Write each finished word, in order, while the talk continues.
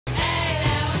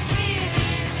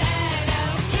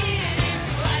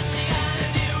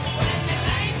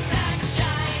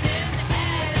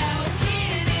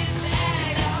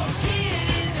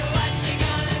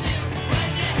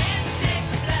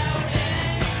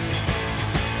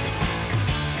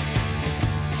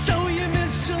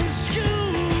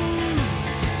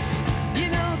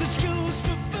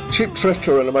Cheap Trick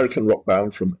are an American rock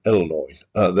band from Illinois.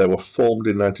 They were formed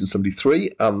in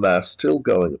 1973 and they're still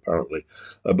going apparently.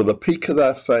 But the peak of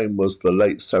their fame was the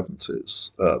late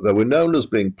 70s. They were known as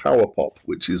being power pop,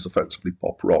 which is effectively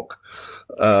pop rock.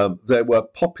 They were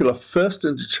popular first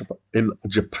in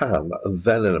Japan and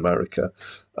then in America.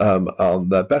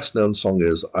 And their best known song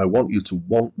is I Want You to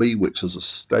Want Me, which is a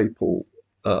staple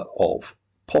of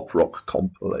pop rock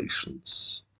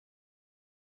compilations.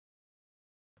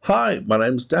 Hi, my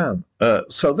name's Dan.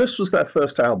 So this was their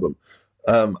first album,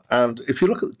 and if you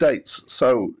look at the dates,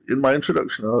 so in my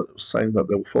introduction I was saying that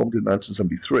they were formed in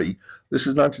 1973. This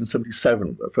is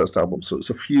 1977, their first album, so it's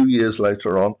a few years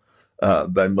later on.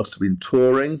 They must have been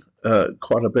touring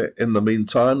quite a bit in the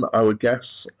meantime, I would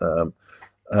guess, and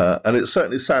it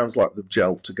certainly sounds like they've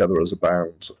gelled together as a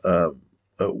band,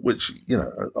 which, you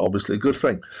know, obviously a good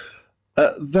thing.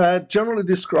 They're generally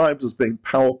described as being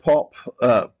power pop,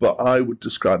 but I would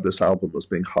describe this album as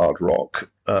being hard rock.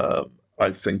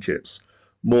 I think it's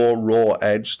more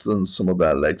raw-edged than some of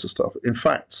their later stuff. In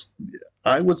fact,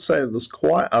 I would say there's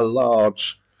quite a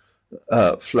large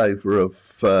flavour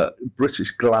of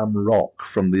British glam rock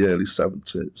from the early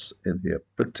 70s in here,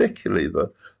 particularly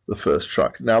the first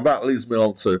track. Now, that leads me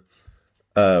on to...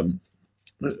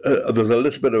 there's a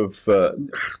little bit of...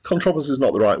 controversy is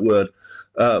not the right word.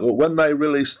 But when they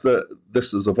released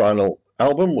this as a vinyl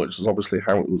album, which is obviously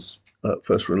how it was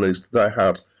first released, they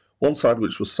had one side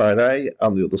which was side A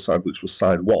and the other side which was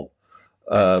side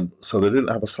 1. So they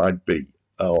didn't have a side B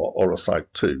or a side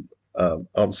 2.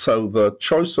 And so the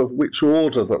choice of which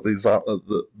order that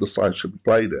the sides should be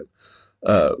played in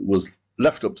was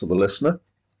left up to the listener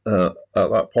at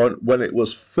that point. When it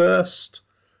was first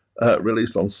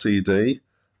released on CD,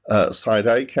 side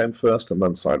A came first and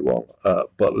then side 1.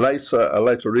 But later, a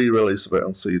later re-release of it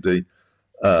on CD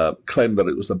claimed that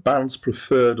it was the band's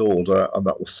preferred order and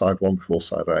that was side 1 before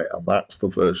side A, and that's the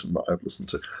version that I've listened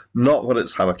to. Not that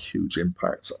it's had a huge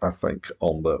impact, I think,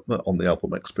 on the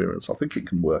album experience. I think it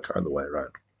can work either way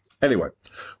around. Anyway,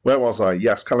 where was I?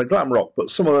 Yes, kind of glam rock, but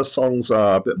some of the songs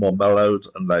are a bit more mellowed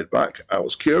and laid back. I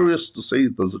was curious to see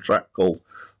there's a track called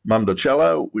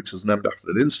Mandocello, which is named after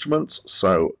an instrument,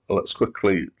 so let's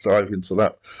quickly dive into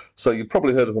that. So you've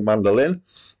probably heard of a mandolin,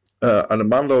 and a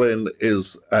mandolin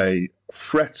is a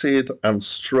fretted and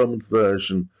strummed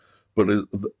version but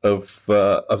of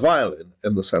a violin,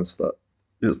 in the sense that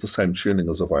it's the same tuning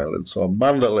as a violin. So a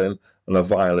mandolin and a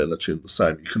violin are tuned the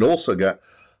same. You can also get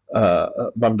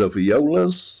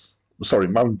mandolas,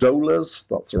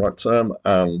 that's the right term,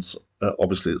 and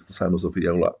obviously it's the same as a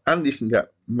viola. And you can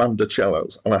get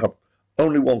mandocellos, and I have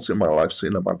only once in my life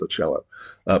seen a mandocello,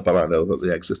 but I know that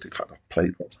they exist. In fact, I've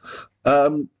played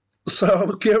one. So I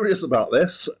was curious about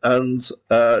this, and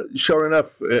sure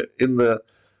enough, in the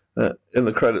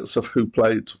credits of who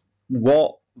played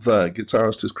what, the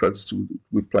guitarist is credited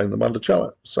with playing the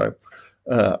mandocello. So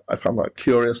I found that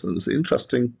curious, and it's an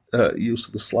interesting use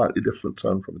of the slightly different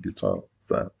tone from a guitar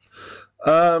there.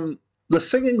 The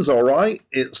singing's all right.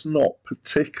 It's not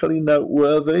particularly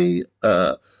noteworthy.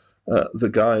 The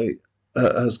guy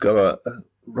has got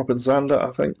Robin Zander, I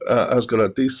think, has got a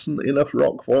decent enough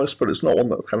rock voice, but it's not one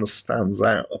that kind of stands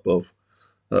out above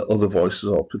other voices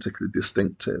or particularly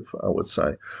distinctive, I would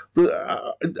say.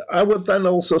 I would then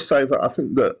also say that I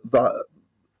think that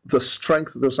the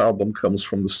strength of this album comes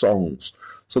from the songs.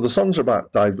 So the songs are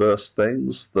about diverse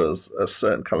things. There's a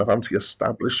certain kind of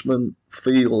anti-establishment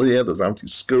feel here. There's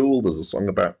anti-school. There's a song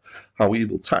about how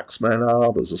evil taxmen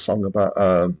are. There's a song about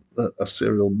a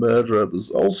serial murderer.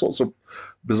 There's all sorts of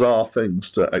bizarre things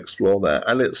to explore there.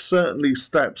 And it certainly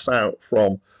steps out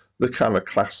from the kind of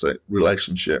classic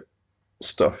relationship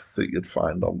stuff that you'd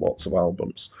find on lots of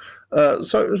albums.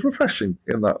 So it was refreshing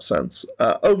in that sense.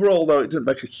 Overall, though, it didn't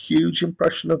make a huge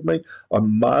impression of me. I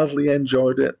mildly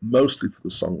enjoyed it, mostly for the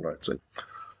songwriting.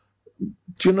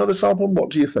 Do you know this album?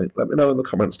 What do you think? Let me know in the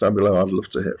comments down below. I'd love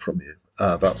to hear from you.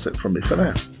 That's it from me for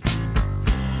now.